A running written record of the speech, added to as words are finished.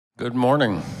Good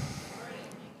morning.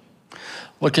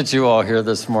 Look at you all here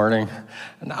this morning.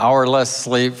 An hour less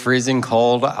sleep, freezing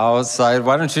cold outside.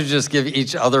 Why don't you just give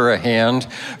each other a hand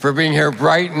for being here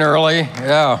bright and early?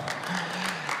 Yeah.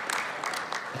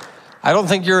 I don't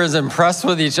think you're as impressed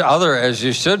with each other as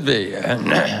you should be.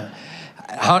 And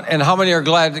how many are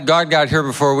glad God got here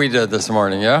before we did this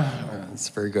morning, yeah? That's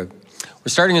very good. We're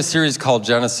starting a series called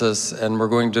Genesis, and we're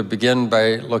going to begin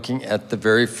by looking at the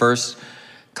very first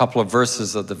couple of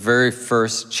verses of the very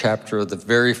first chapter of the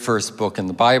very first book in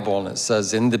the Bible. And it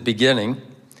says, in the beginning,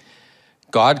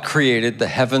 God created the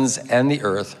heavens and the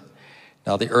earth.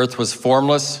 Now the earth was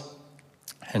formless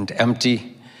and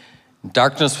empty.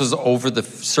 Darkness was over the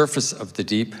surface of the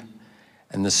deep,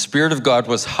 and the Spirit of God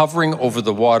was hovering over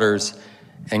the waters.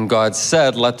 And God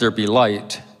said, let there be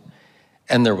light.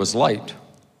 And there was light.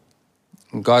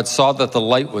 And God saw that the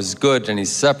light was good, and he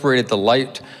separated the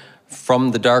light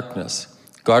from the darkness.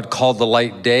 God called the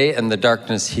light day, and the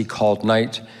darkness he called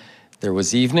night. There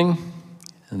was evening,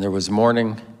 and there was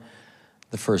morning,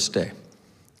 the first day.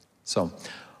 So,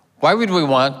 why would we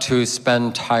want to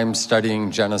spend time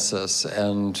studying Genesis?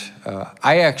 And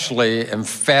I actually am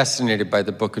fascinated by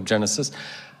the book of Genesis.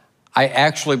 I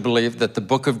actually believe that the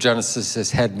book of Genesis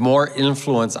has had more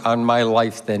influence on my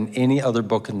life than any other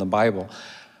book in the Bible.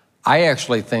 I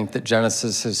actually think that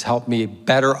Genesis has helped me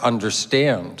better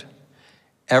understand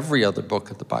every other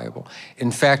book of the Bible. In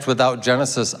fact, without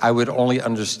Genesis, I would only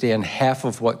understand half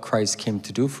of what Christ came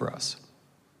to do for us.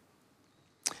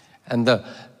 And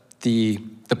the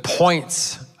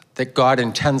points that God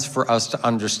intends for us to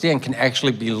understand can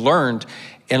actually be learned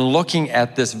in looking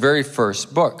at this very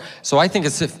first book. So I think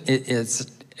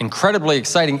it's incredibly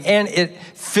exciting, and it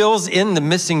fills in the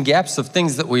missing gaps of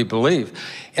things that we believe.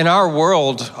 In our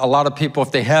world, a lot of people,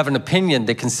 if they have an opinion,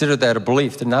 they consider that a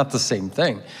belief. They're not the same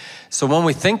thing. So when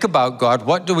we think about God,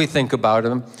 what do we think about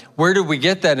him? Where do we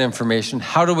get that information?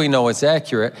 How do we know it's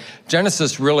accurate?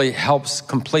 Genesis really helps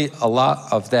complete a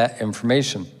lot of that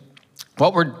information.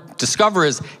 What we discover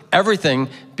is everything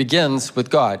begins with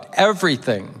God.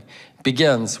 Everything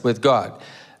begins with God.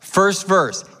 First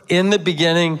verse, in the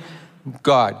beginning,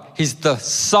 God. He's the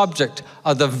subject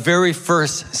of the very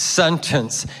first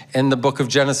sentence in the book of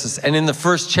Genesis. And in the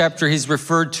first chapter, he's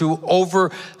referred to over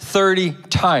 30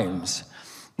 times.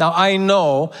 Now, I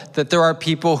know that there are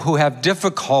people who have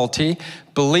difficulty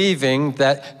believing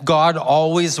that God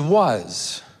always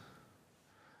was.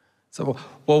 So,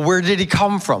 well, where did he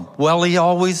come from? Well, he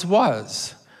always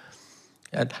was.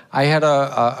 And I had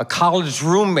a college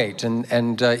roommate,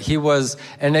 and he was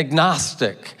an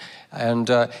agnostic.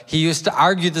 And he used to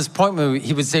argue this point with me.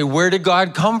 He would say, where did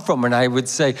God come from? And I would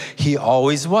say, he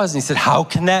always was. And he said, how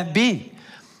can that be?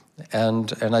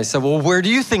 And I said, well, where do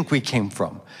you think we came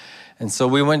from? And so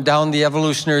we went down the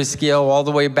evolutionary scale all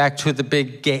the way back to the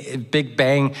Big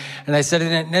Bang. And I said,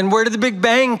 and where did the Big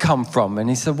Bang come from? And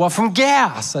he said, well, from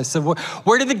gas. I said, well,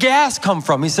 where did the gas come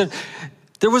from? He said,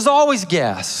 there was always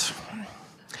gas.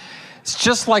 It's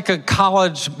just like a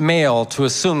college male to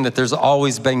assume that there's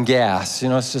always been gas. You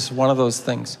know, it's just one of those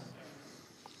things.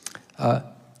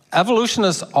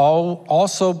 Evolutionists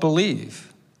also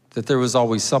believe that there was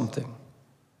always something.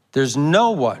 There's no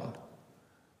one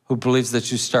who believes that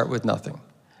you start with nothing,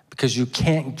 because you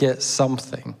can't get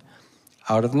something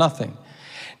out of nothing.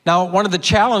 Now, one of the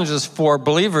challenges for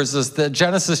believers is that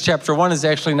Genesis chapter 1 is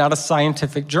actually not a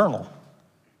scientific journal.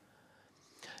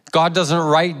 God doesn't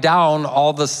write down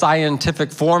all the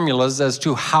scientific formulas as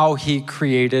to how he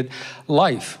created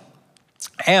life.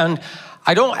 And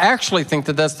I don't actually think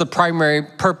that that's the primary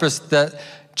purpose that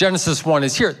Genesis 1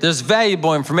 is here. There's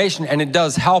valuable information, and it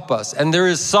does help us. And there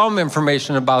is some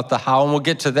information about the how, and we'll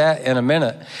get to that in a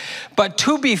minute. But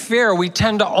to be fair, we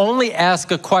tend to only ask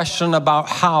a question about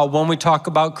how when we talk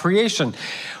about creation.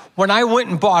 When I went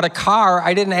and bought a car,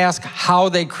 I didn't ask how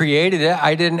they created it.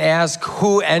 I didn't ask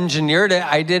who engineered it.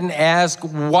 I didn't ask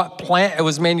what plant it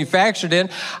was manufactured in.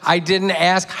 I didn't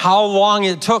ask how long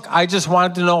it took. I just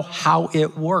wanted to know how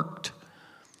it worked.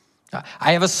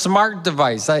 I have a smart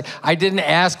device. I didn't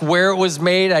ask where it was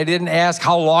made. I didn't ask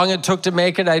how long it took to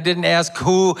make it. I didn't ask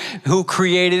who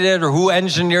created it or who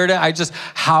engineered it. I just,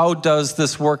 how does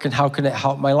this work and how can it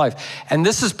help my life? And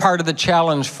this is part of the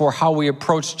challenge for how we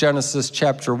approach Genesis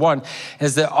chapter 1,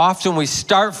 is that often we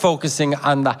start focusing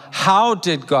on the how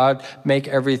did God make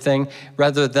everything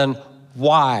rather than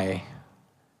why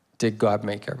did God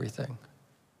make everything.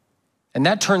 And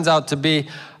that turns out to be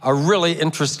a really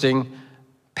interesting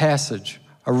passage,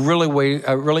 a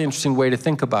really interesting way to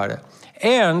think about it.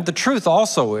 And the truth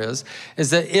also is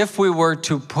that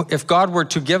if God were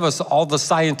to give us all the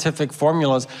scientific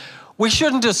formulas, We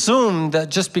shouldn't assume that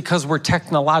just because we're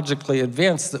technologically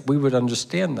advanced that we would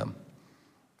understand them.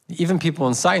 Even people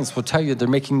in science will tell you they're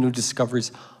making new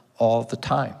discoveries all the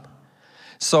time.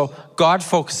 So God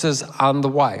focuses on the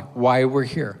why we're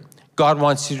here. God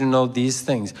wants you to know these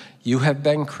things. You have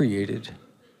been created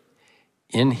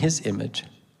in his image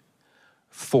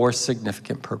for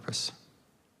significant purpose.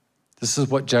 This is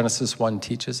what Genesis 1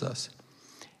 teaches us.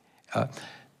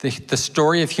 The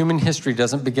story of human history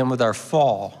doesn't begin with our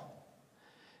fall.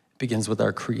 It begins with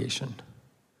our creation.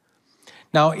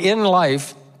 Now, in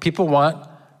life, people want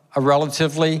a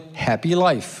relatively happy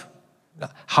life.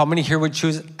 How many here would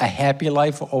choose a happy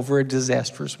life over a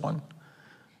disastrous one?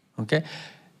 Okay?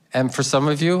 And for some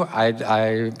of you,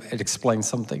 I'd explain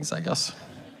some things, I guess.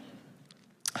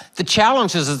 The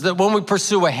challenge is that when we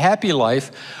pursue a happy life,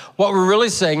 what we're really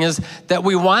saying is that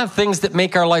we want things that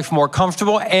make our life more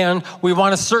comfortable, and we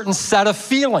want a certain set of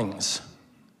feelings.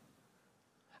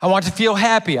 I want to feel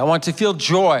happy. I want to feel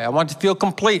joy. I want to feel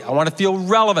complete. I want to feel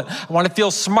relevant. I want to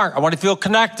feel smart. I want to feel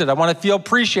connected. I want to feel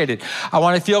appreciated. I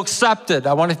want to feel accepted.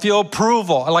 I want to feel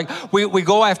approval. Like we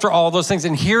go after all those things.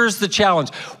 And here's the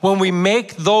challenge. When we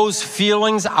make those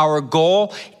feelings our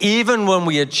goal, even when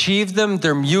we achieve them,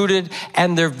 they're muted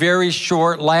and they're very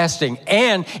short lasting.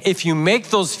 And if you make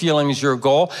those feelings your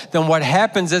goal, then what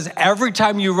happens is every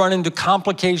time you run into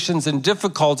complications and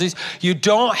difficulties, you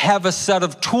don't have a set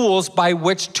of tools by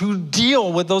which to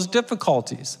deal with those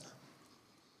difficulties.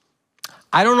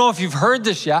 I don't know if you've heard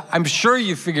this yet. I'm sure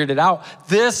you figured it out.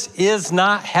 This is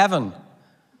not heaven.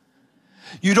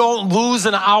 You don't lose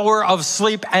an hour of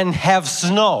sleep and have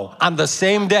snow on the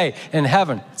same day in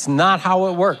heaven. It's not how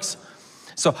it works.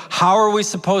 So how are we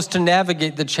supposed to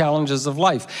navigate the challenges of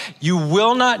life? You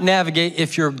will not navigate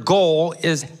if your goal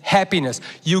is happiness.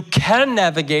 You can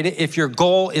navigate it if your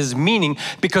goal is meaning,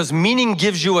 because meaning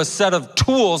gives you a set of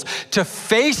tools to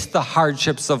face the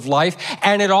hardships of life,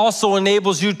 and it also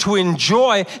enables you to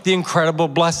enjoy the incredible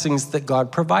blessings that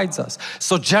God provides us.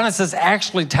 So Genesis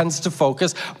actually tends to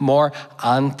focus more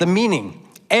on the meaning.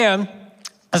 And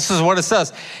this is what it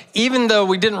says. Even though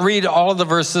we didn't read all of the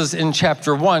verses in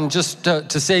chapter 1, just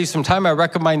to save some time, I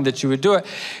recommend that you would do it.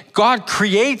 God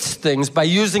creates things by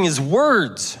using his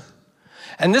words.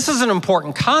 And this is an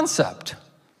important concept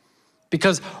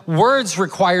because words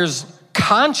requires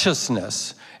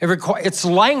consciousness. It's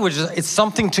language. It's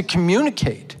something to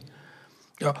communicate.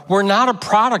 We're not a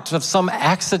product of some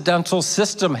accidental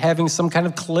system having some kind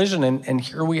of collision, and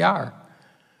here we are.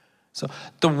 So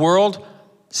the world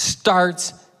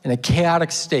starts in a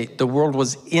chaotic state. The world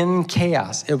was in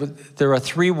chaos. There are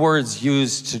 3 words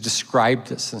used to describe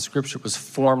this in Scripture. It was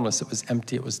formless, it was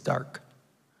empty, it was dark.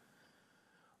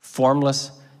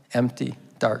 Formless, empty,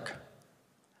 dark.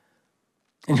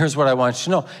 And here's what I want you to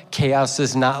know. Chaos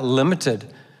is not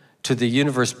limited to the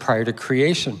universe prior to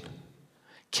creation.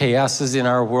 Chaos is in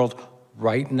our world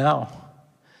right now.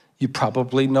 You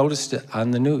probably noticed it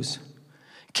on the news.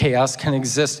 Chaos can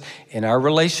exist in our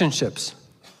relationships,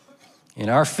 in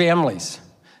our families.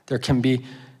 There can be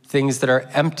things that are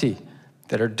empty,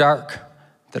 that are dark,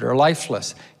 that are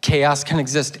lifeless. Chaos can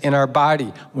exist in our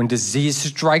body when disease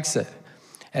strikes it.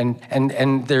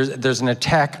 And there's an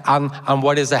attack on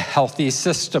what is a healthy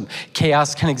system.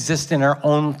 Chaos can exist in our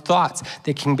own thoughts.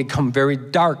 They can become very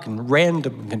dark and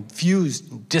random and confused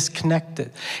and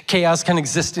disconnected. Chaos can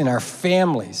exist in our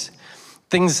families.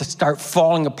 Things start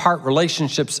falling apart.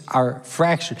 Relationships are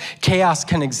fractured. Chaos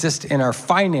can exist in our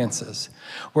finances,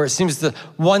 where it seems that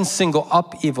one single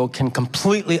upheaval can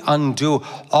completely undo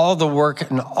all the work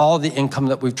and all the income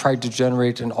that we've tried to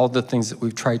generate and all the things that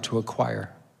we've tried to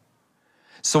acquire.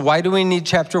 So why do we need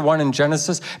chapter 1 in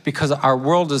Genesis? Because our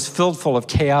world is filled full of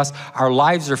chaos. Our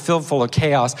lives are filled full of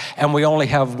chaos. And we only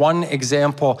have one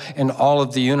example in all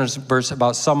of the universe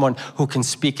about someone who can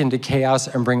speak into chaos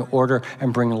and bring order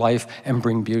and bring life and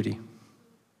bring beauty.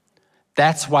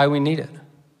 That's why we need it.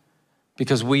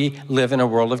 Because we live in a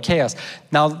world of chaos.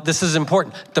 Now, this is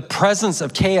important. The presence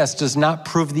of chaos does not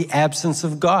prove the absence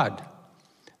of God.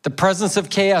 The presence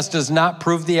of chaos does not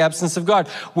prove the absence of God.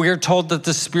 We are told that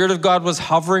the Spirit of God was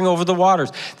hovering over the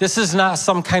waters. This is not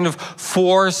some kind of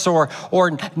force or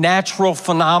natural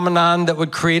phenomenon that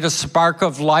would create a spark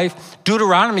of life.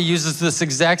 Deuteronomy uses this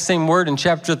exact same word in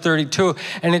chapter 32,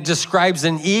 and it describes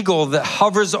an eagle that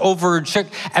hovers over a chick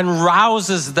and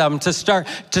rouses them to start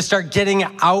getting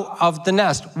out of the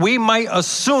nest. We might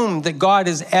assume that God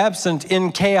is absent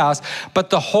in chaos,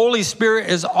 but the Holy Spirit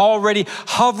is already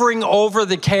hovering over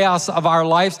the chaos chaos of our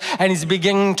lives, and he's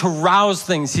beginning to rouse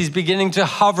things. He's beginning to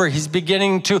hover. He's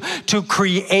beginning to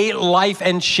create life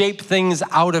and shape things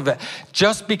out of it.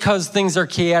 Just because things are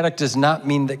chaotic does not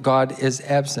mean that God is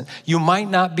absent. You might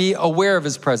not be aware of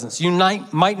his presence. You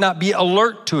might not be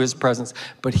alert to his presence,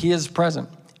 but he is present.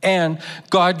 And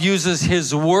God uses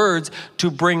his words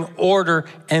to bring order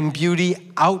and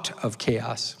beauty out of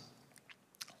chaos.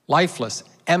 Lifeless,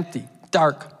 empty,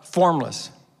 dark,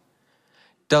 formless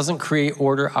doesn't create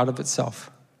order out of itself.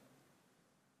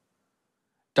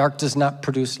 Dark does not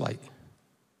produce light.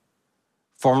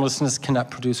 Formlessness cannot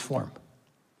produce form.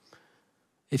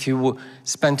 If you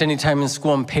spent any time in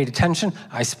school and paid attention,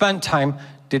 I spent time,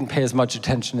 didn't pay as much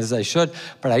attention as I should,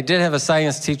 but I did have a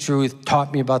science teacher who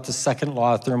taught me about the second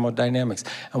law of thermodynamics.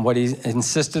 And what he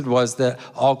insisted was that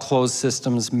all closed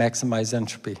systems maximize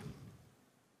entropy.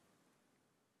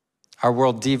 Our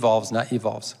world devolves, not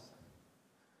evolves.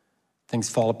 Things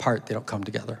fall apart, they don't come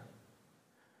together.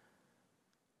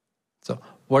 So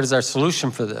what is our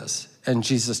solution for this? And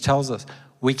Jesus tells us,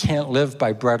 we can't live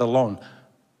by bread alone.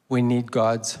 We need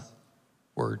God's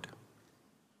word.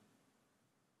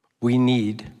 We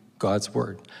need God's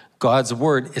word. God's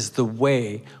word is the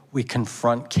way we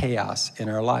confront chaos in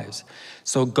our lives.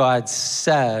 So God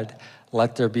said,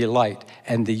 let there be light,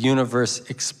 and the universe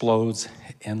explodes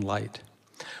in light.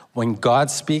 When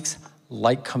God speaks,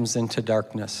 light comes into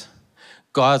darkness.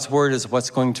 God's word is what's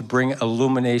going to bring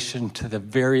illumination to the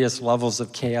various levels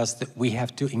of chaos that we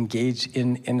have to engage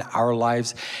in our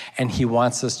lives. And he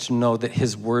wants us to know that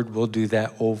his word will do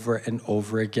that over and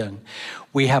over again.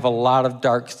 We have a lot of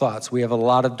dark thoughts. We have a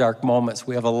lot of dark moments.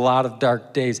 We have a lot of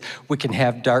dark days. We can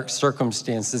have dark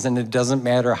circumstances, and it doesn't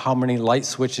matter how many light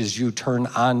switches you turn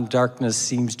on, darkness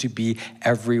seems to be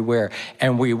everywhere.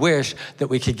 And we wish that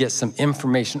we could get some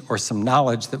information or some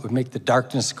knowledge that would make the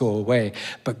darkness go away.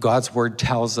 But God's word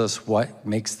tells us what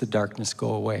makes the darkness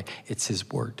go away. It's his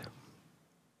word.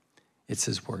 It's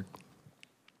his word.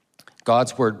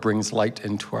 God's word brings light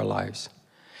into our lives.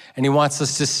 And he wants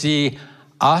us to see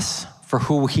us for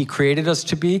who he created us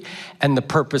to be and the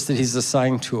purpose that he's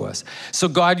assigned to us. So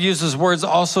God uses words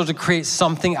also to create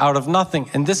something out of nothing.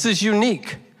 And this is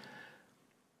unique.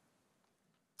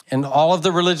 And all of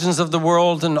the religions of the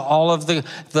world and all of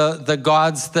the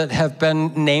gods that have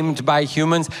been named by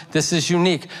humans, this is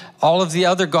unique. All of the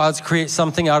other gods create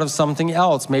something out of something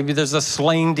else. Maybe there's a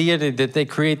slain deity that they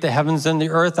create the heavens and the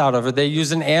earth out of, or they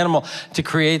use an animal to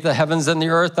create the heavens and the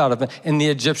earth out of it. In the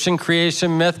Egyptian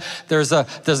creation myth, there's a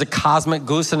cosmic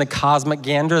goose and a cosmic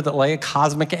gander that lay a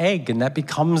cosmic egg, and that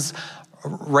becomes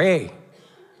Re.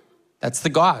 That's the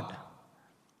god.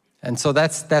 And so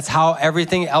that's how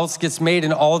everything else gets made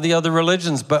in all the other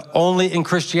religions. But only in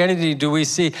Christianity do we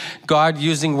see God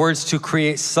using words to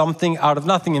create something out of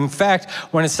nothing. In fact,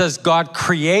 when it says God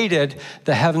created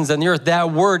the heavens and the earth,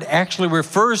 that word actually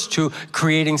refers to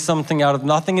creating something out of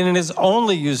nothing, and it is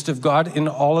only used of God in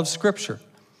all of Scripture.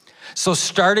 So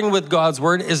starting with God's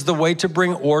word is the way to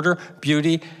bring order,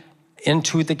 beauty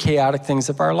into the chaotic things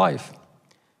of our life.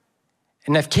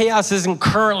 And if chaos isn't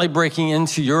currently breaking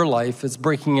into your life, it's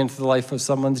breaking into the life of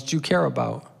someone that you care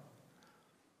about.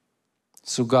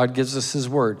 So God gives us his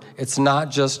word. It's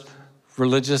not just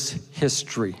religious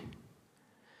history.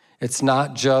 It's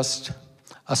not just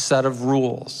a set of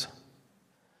rules.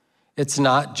 It's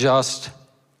not just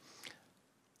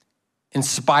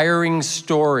inspiring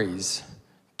stories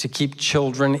to keep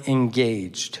children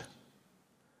engaged.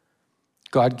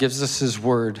 God gives us his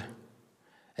word.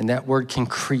 And that word can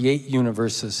create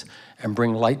universes and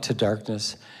bring light to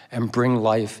darkness and bring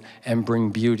life and bring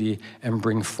beauty and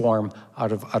bring form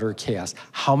out of utter chaos.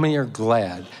 How many are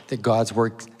glad that God's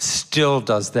word still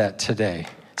does that today?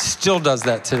 Still does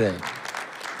that today.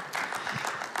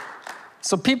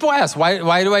 So people ask,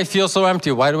 why do I feel so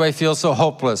empty? Why do I feel so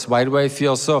hopeless? Why do I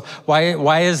feel so,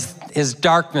 why is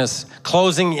darkness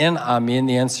closing in on me? And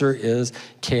the answer is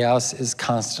chaos is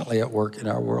constantly at work in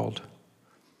our world.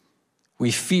 We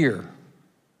fear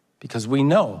because we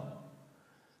know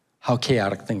how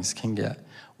chaotic things can get.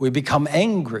 We become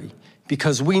angry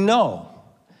because we know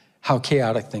how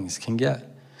chaotic things can get.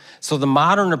 So the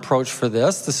modern approach for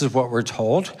this is what we're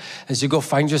told, is you go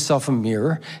find yourself a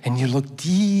mirror and you look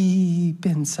deep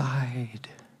inside.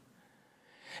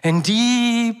 And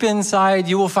deep inside,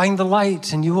 you will find the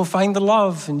light, and you will find the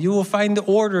love, and you will find the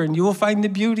order, and you will find the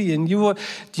beauty, and do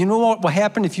you know what will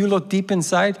happen if you look deep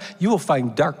inside? You will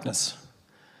find darkness.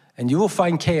 And you will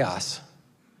find chaos.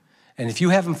 And if you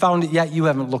haven't found it yet, you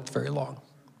haven't looked very long.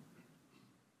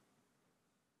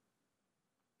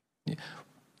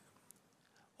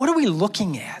 What are we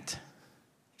looking at?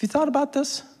 Have you thought about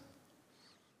this?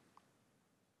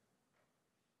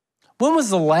 When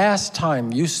was the last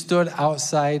time you stood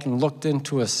outside and looked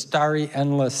into a starry,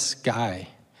 endless sky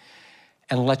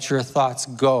and let your thoughts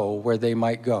go where they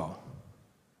might go?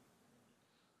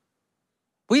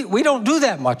 We don't do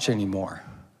that much anymore.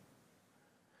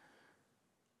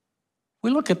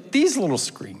 We look at these little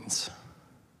screens.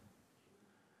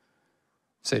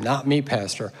 Say, not me,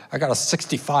 Pastor. I got a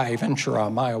 65-incher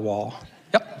on my wall.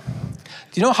 Yep.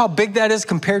 Do you know how big that is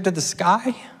compared to the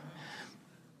sky?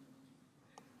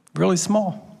 Really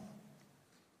small.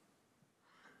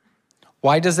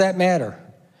 Why does that matter?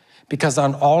 Because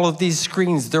on all of these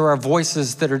screens, there are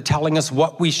voices that are telling us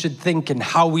what we should think and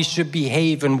how we should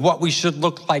behave and what we should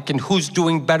look like and who's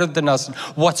doing better than us and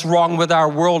what's wrong with our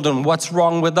world and what's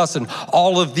wrong with us. And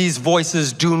all of these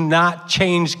voices do not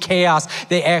change chaos.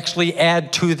 They actually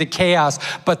add to the chaos.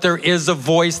 But there is a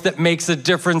voice that makes a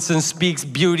difference and speaks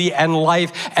beauty and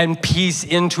life and peace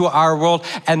into our world.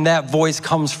 And that voice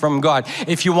comes from God.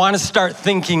 If you want to start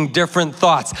thinking different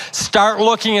thoughts, start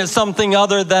looking at something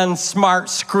other than smart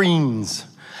screens.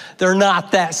 They're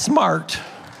not that smart.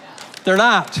 They're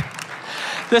not.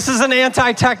 This is not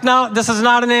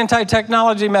an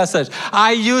anti-technology message.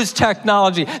 I use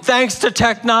technology. Thanks to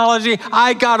technology,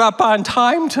 I got up on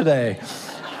time today.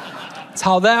 That's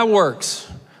how that works.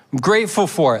 I'm grateful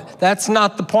for it. That's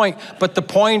not the point. But the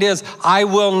point is, I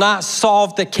will not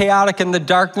solve the chaotic and the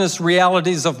darkness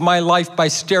realities of my life by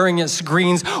staring at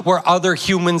screens where other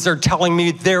humans are telling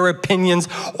me their opinions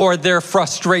or their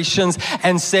frustrations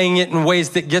and saying it in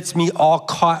ways that gets me all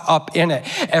caught up in it.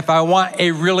 If I want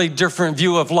a really different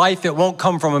view of life, it won't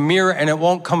come from a mirror and it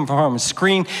won't come from a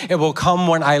screen. It will come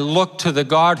when I look to the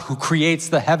God who creates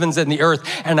the heavens and the earth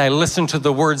and I listen to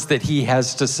the words that he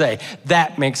has to say.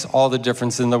 That makes all the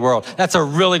difference in the world. That's a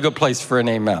really good place for an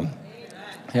amen.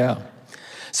 Yeah.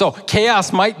 So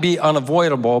chaos might be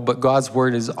unavoidable, but God's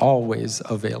word is always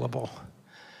available.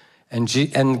 And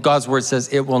God's word says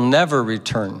it will never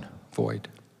return void.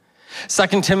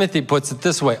 2 Timothy puts it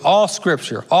this way, all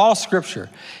scripture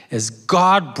is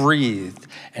God-breathed,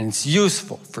 and it's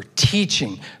useful for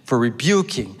teaching, for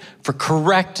rebuking, for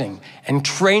correcting, and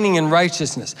training in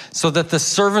righteousness, so that the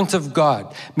servant of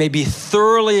God may be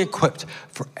thoroughly equipped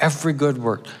for every good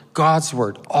work. God's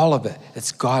word, all of it,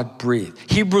 it's God-breathed.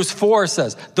 Hebrews 4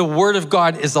 says, the word of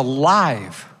God is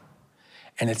alive,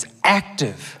 and it's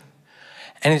active,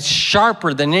 and it's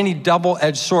sharper than any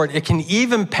double-edged sword. It can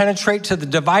even penetrate to the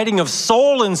dividing of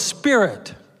soul and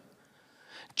spirit,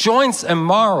 joints and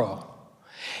marrow.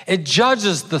 It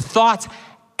judges the thoughts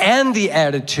and the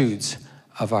attitudes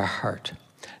of our heart.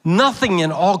 Nothing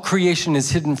in all creation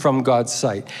is hidden from God's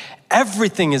sight.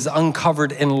 Everything is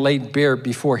uncovered and laid bare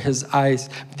before his eyes,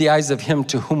 the eyes of him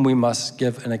to whom we must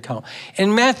give an account.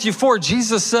 In Matthew 4,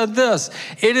 Jesus said this,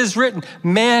 it is written,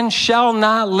 man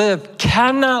cannot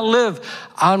live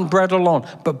on bread alone,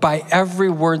 but by every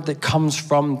word that comes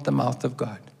from the mouth of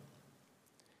God.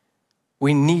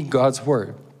 We need God's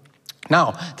word.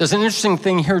 Now, there's an interesting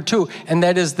thing here too, and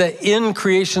that is that in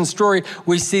creation story,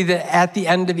 we see that at the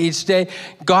end of each day,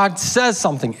 God says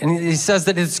something, and he says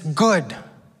that it's good.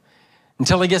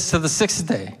 Until he gets to the sixth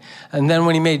day. And then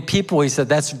when he made people, he said,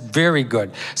 that's very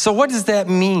good. So what does that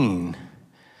mean?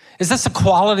 Is this a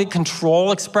quality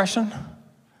control expression?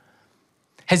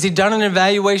 Has he done an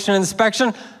evaluation and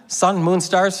inspection? Sun, moon,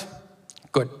 stars?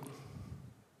 Good.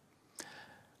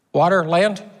 Water,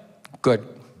 land? Good.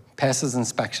 Passes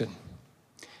inspection.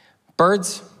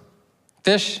 Birds,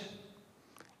 fish,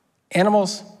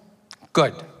 animals?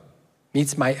 Good.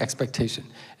 Meets my expectation.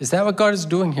 Is that what God is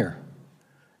doing here?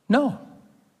 No.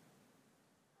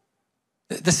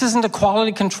 This isn't a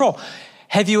quality control.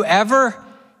 Have you ever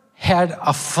had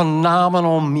a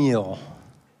phenomenal meal?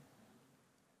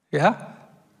 Yeah?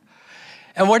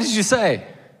 And what did you say?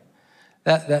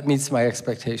 That meets my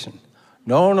expectation.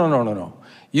 No.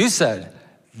 You said,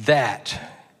 that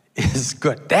is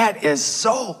good. That is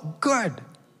so good.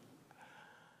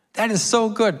 That is so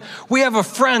good. We have a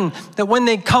friend that when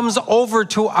they comes over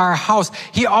to our house,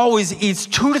 he always eats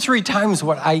 2 to 3 times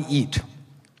what I eat.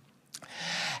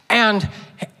 And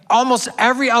almost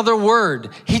every other word,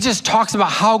 he just talks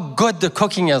about how good the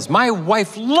cooking is. My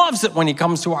wife loves it when he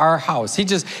comes to our house.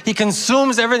 He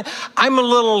consumes everything. I'm a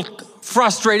little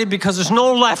frustrated because there's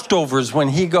no leftovers when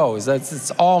he goes.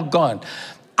 It's all gone.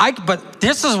 But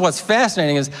this is what's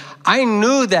fascinating is I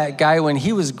knew that guy when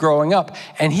he was growing up,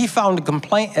 and he found a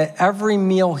complaint at every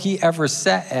meal he ever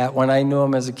sat at when I knew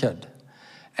him as a kid.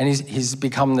 And he's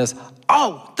become this,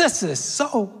 oh, this is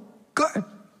so good.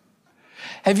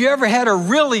 Have you ever had a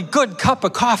really good cup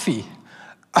of coffee?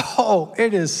 Oh,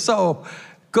 it is so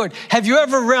good. Have you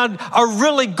ever read a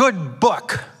really good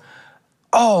book?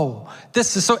 Oh,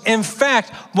 this is so. In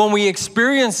fact, when we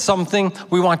experience something,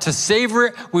 we want to savor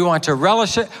it, we want to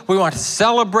relish it, we want to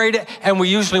celebrate it, and we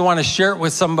usually want to share it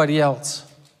with somebody else.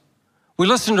 We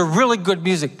listen to really good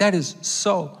music. That is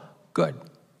so good.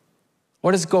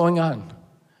 What is going on?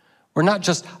 We're not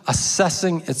just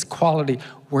assessing its quality,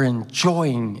 we're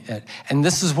enjoying it. And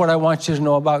this is what I want you to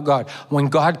know about God. When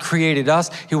God created us,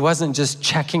 he wasn't just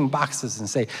checking boxes and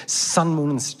say, sun, moon,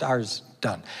 and stars,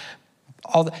 done.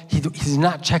 He's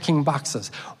not checking boxes.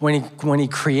 When he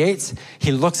creates,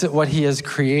 he looks at what he has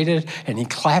created and he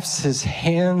claps his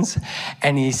hands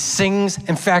and he sings.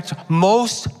 In fact,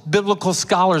 most biblical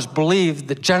scholars believe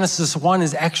that Genesis 1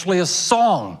 is actually a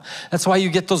song. That's why you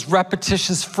get those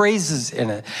repetitious phrases in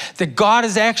it. That God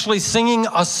is actually singing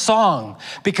a song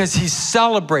because he's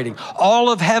celebrating.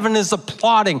 All of heaven is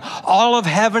applauding. All of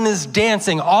heaven is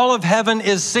dancing. All of heaven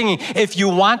is singing. If you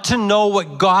want to know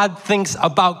what God thinks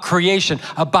about creation,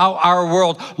 about our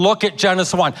world, look at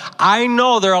Genesis 1. I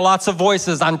know there are lots of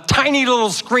voices on tiny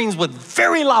little screens with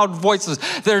very loud voices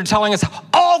that are telling us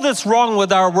all that's wrong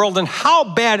with our world and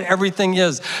how bad everything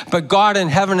is. But God in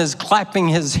heaven is clapping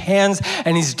his hands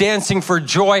and he's dancing for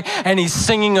joy and he's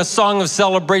singing a song of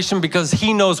celebration because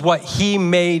he knows what he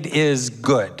made is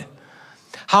good.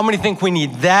 How many think we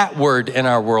need that word in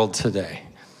our world today?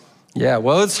 Yeah,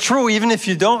 well, it's true even if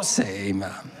you don't say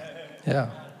amen. Yeah.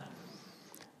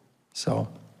 So,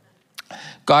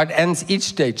 God ends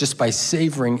each day just by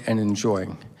savoring and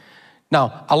enjoying.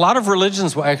 Now, a lot of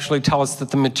religions will actually tell us that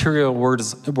the material world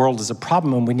is a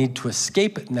problem and we need to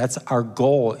escape it, and that's our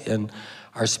goal in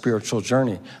our spiritual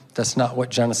journey. That's not what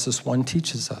Genesis 1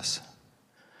 teaches us.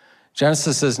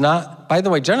 Genesis is not, by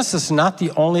the way, Genesis is not the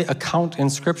only account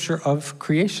in Scripture of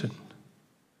creation.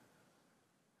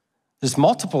 There's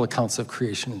multiple accounts of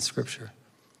creation in Scripture.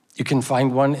 You can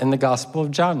find one in the Gospel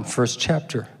of John, 1st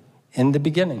chapter. In the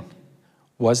beginning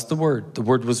was the Word. The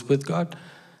Word was with God.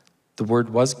 The Word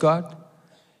was God.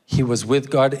 He was with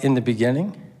God in the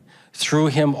beginning. Through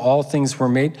him all things were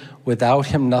made. Without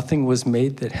him nothing was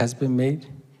made that has been made.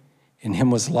 In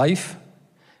him was life.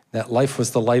 That life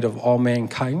was the light of all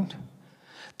mankind.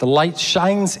 The light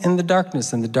shines in the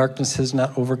darkness, and the darkness has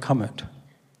not overcome it.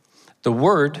 The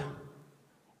Word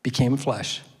became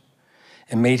flesh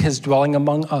and made his dwelling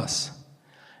among us.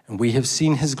 And we have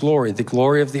seen his glory, the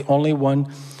glory of the only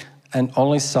one and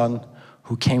only Son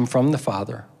who came from the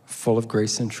Father, full of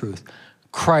grace and truth.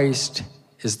 Christ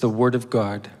is the Word of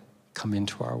God come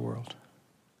into our world.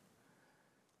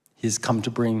 He has come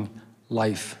to bring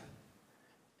life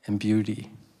and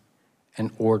beauty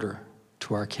and order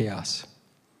to our chaos.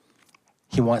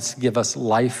 He wants to give us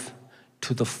life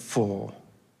to the full.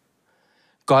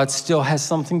 God still has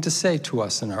something to say to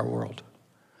us in our world,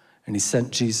 and he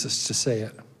sent Jesus to say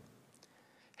it.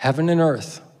 Heaven and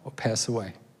earth will pass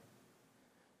away.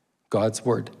 God's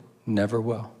word never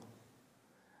will.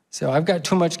 So I've got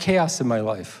too much chaos in my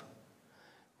life.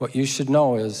 What you should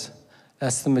know is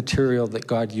that's the material that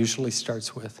God usually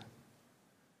starts with.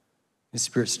 The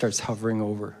Spirit starts hovering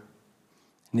over,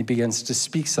 and he begins to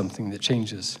speak something that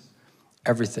changes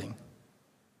everything.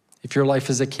 If your life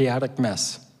is a chaotic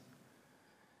mess,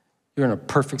 you're in a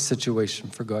perfect situation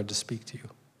for God to speak to you.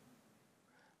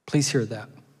 Please hear that.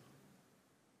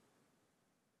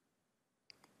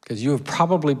 Because you have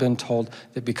probably been told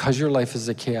that because your life is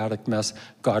a chaotic mess,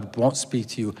 God won't speak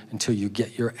to you until you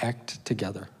get your act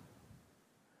together.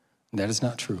 And that is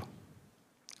not true.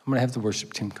 I'm going to have the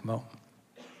worship team come out.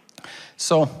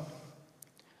 So,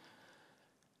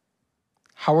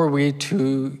 how are we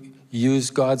to use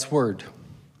God's word?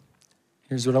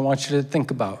 Here's what I want you to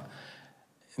think about.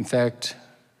 In fact,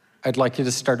 I'd like you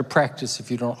to start a practice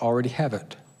if you don't already have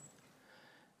it.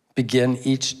 Begin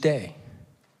each day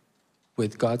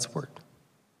with God's word.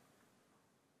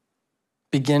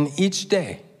 Begin each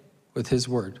day with his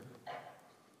word.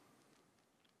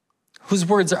 Whose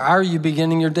words are you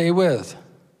beginning your day with?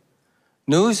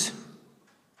 News?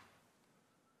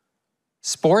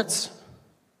 Sports?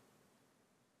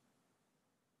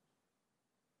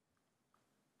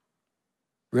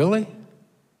 Really?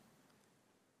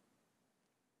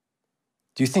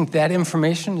 Do you think that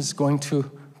information is going to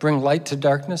bring light to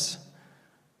darkness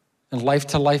and life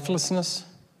to lifelessness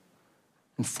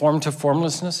and form to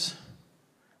formlessness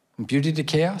and beauty to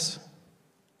chaos?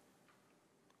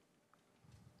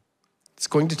 It's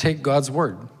going to take God's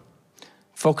word.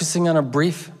 Focusing on a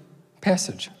brief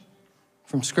passage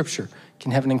from Scripture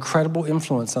can have an incredible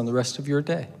influence on the rest of your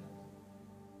day.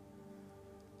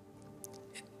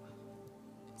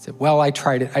 Say, well, I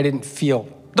tried it. I didn't feel.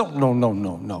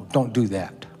 No. Don't do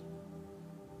that.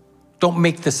 Don't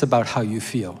make this about how you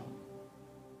feel.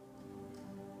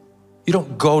 You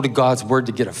don't go to God's word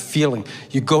to get a feeling.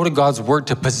 You go to God's word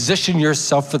to position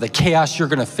yourself for the chaos you're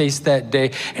going to face that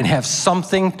day and have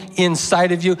something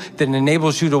inside of you that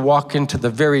enables you to walk into the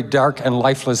very dark and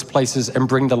lifeless places and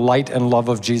bring the light and love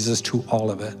of Jesus to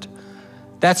all of it.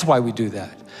 That's why we do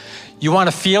that. You want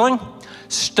a feeling?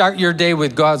 Start your day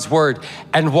with God's word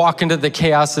and walk into the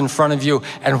chaos in front of you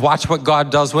and watch what God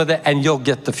does with it, and you'll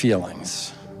get the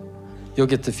feelings. You'll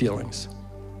get the feelings.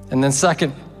 And then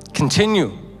second,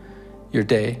 continue your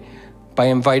day by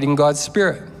inviting God's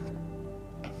Spirit.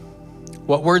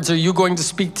 What words are you going to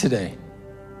speak today?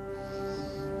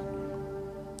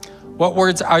 What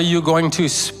words are you going to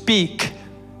speak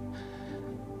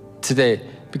today?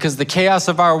 Because the chaos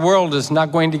of our world is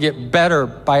not going to get better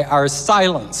by our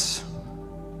silence.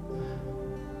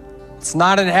 It's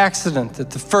not an accident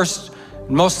that the first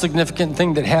and most significant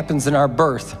thing that happens in our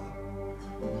birth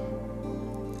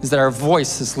is that our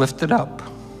voice is lifted up.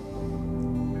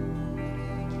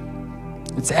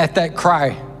 It's at that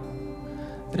cry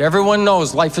that everyone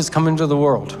knows life has come into the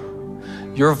world.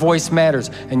 Your voice matters,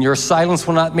 and your silence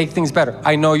will not make things better.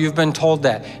 I know you've been told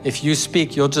that. If you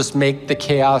speak, you'll just make the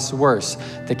chaos worse.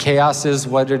 The chaos is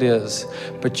what it is,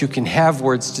 but you can have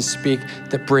words to speak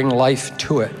that bring life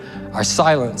to it. Our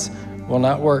silence will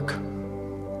not work.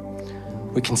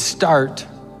 We can start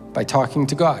by talking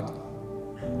to God.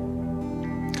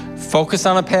 Focus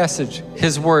on a passage.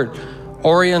 His word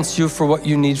orients you for what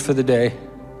you need for the day.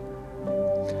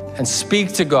 And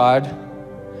speak to God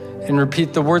and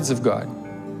repeat the words of God.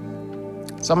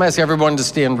 So I'm going to ask everyone to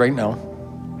stand right now.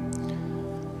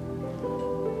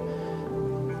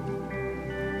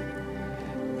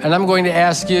 And I'm going to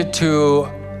ask you to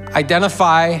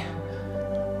identify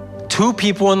two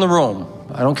people in the room.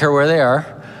 I don't care where they are.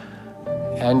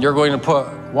 And you're going to put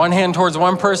one hand towards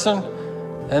one person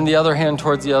and the other hand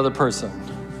towards the other person.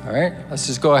 All right, let's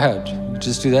just go ahead.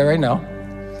 Just do that right now.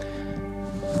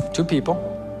 Two people.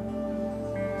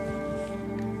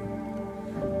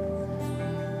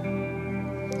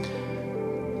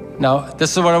 Now,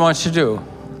 this is what I want you to do.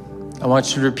 I want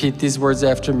you to repeat these words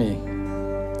after me.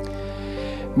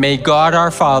 May God our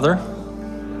Father,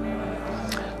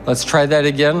 let's try that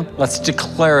again. Let's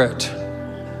declare it.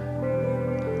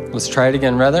 Let's try it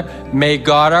again, rather. May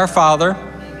God our Father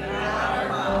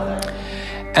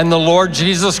and the Lord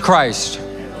Jesus Christ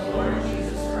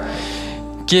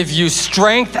give you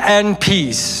strength and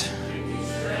peace.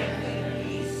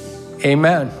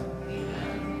 Amen.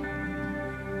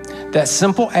 That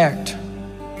simple act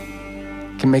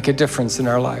can make a difference in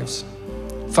our lives.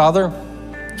 Father,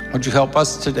 would you help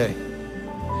us today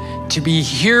to be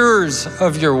hearers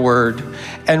of your word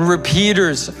and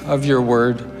repeaters of your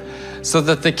word so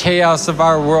that the chaos of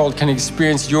our world can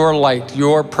experience your light,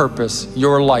 your purpose,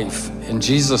 your life. In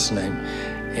Jesus' name,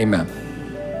 amen.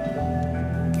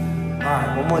 All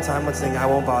right, one more time, let's sing I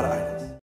Won't Bow to Idols.